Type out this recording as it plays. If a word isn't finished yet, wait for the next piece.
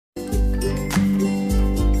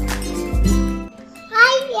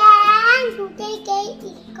Kelly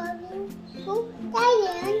is going to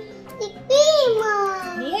Thailand with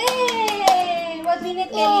Christmas. Yay! What we need,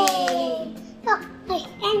 Kelly? Look, my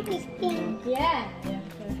hand is pink. Yeah, your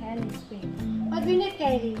hand is pink. What we need,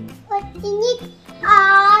 Kelly? What we need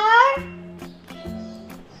are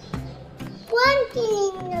one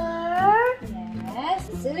cylinder. Yes,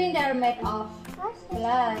 cylinder made of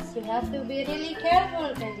glass. You have to be really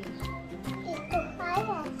careful, Kelly. It's too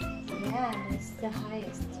high. Yeah, it's the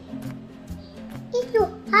highest. It's too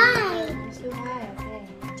high. It's too high, okay.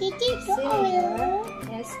 This is the Cylinder. oil.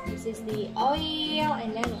 Yes, this is the oil,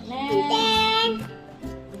 and then what And next? then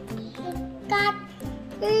we got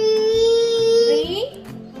Three.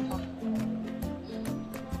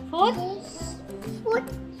 Food. this food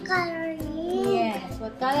coloring. Yes.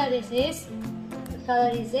 What color this is? What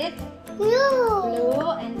color is it? Blue.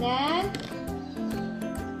 Blue, and then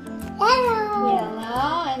Yellow.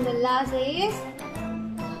 yellow, and the last is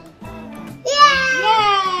Yeah.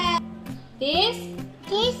 yeah. This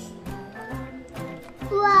This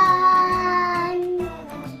one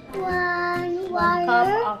one cup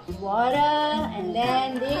water. of water, and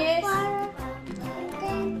then this. Water. And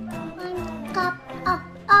then 1 cup of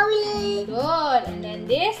oil. Good, and then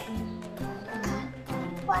this.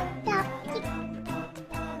 1 cup.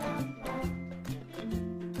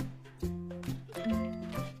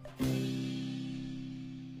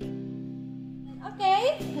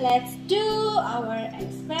 Okay, let's do our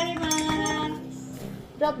experiment.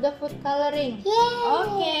 Drop the food coloring. Yay.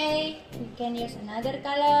 Okay, you can use another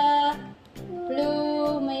color.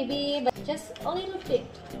 Blue maybe, but just a little bit.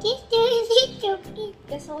 This is it.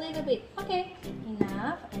 Just a little bit. Okay,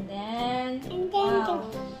 enough. And then, And then wow,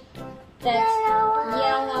 that's yellow.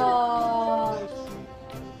 yellow.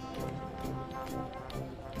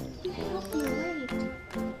 Have to wait.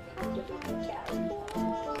 Have to be careful.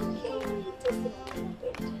 Okay, just a little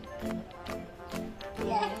bit.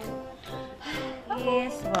 Yeah.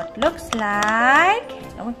 Here's what looks like.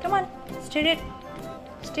 Come on, stir it.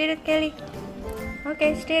 Stir it, Kelly.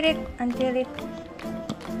 Okay, stir it until it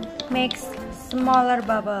makes smaller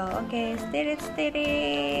bubble. Okay, stir it, stir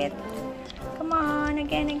it. Come on,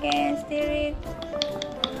 again, stir it.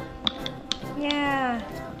 Yeah,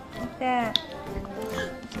 like that.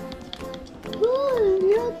 Oh,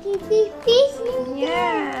 look at this fish.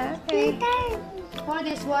 Yeah, okay. Pour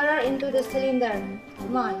this water into the cylinder.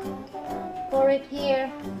 Come on, pour it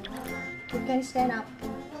here. You can stand up.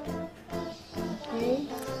 Okay.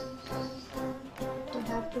 You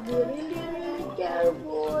have to be really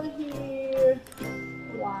careful here.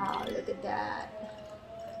 Wow, look at that.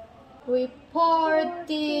 We pour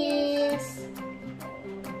this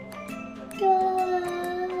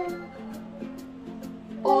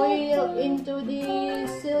oil into the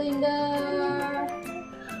cylinder.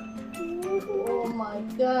 Oh my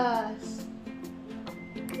gosh.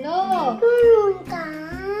 Look.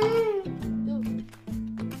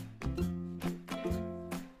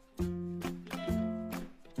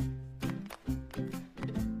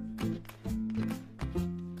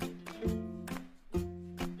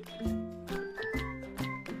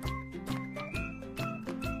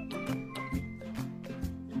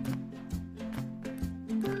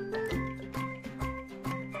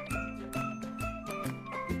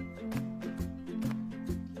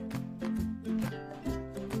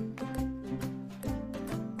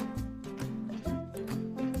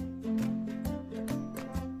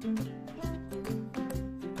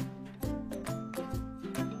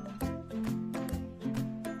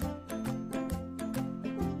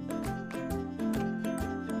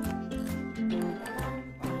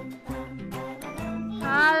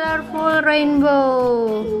 Colorful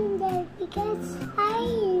rainbow.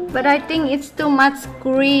 But I think it's too much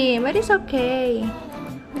green, but it's okay.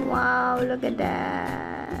 Wow, look at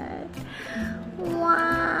that.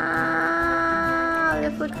 Wow,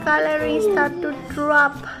 the food coloring start to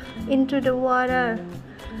drop into the water.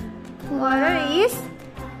 Water is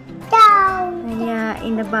yeah,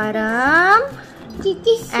 in the bottom,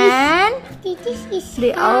 and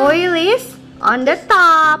the oil is on the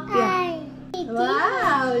top. Yeah.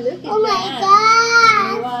 Wow, look at that. Oh my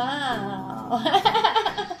God. Wow.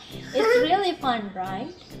 It's really fun, right?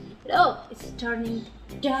 Look, it's turning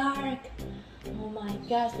dark. Oh my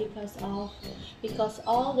gosh, because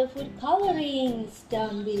all the food colorings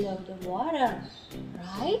down below the water,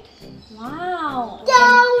 right? Wow. And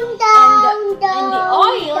the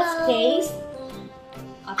oil stays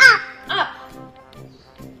up.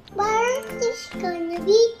 Where is gonna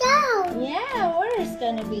be down? Yeah, water is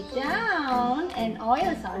gonna be down and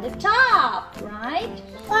oil is on the top, right?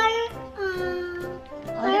 Where,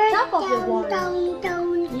 On the top of the water. down.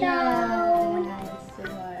 Yes, the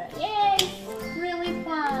water. Yay!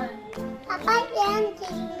 Bye and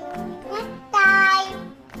see you next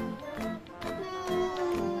time.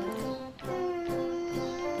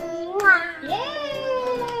 Mwah. Yay!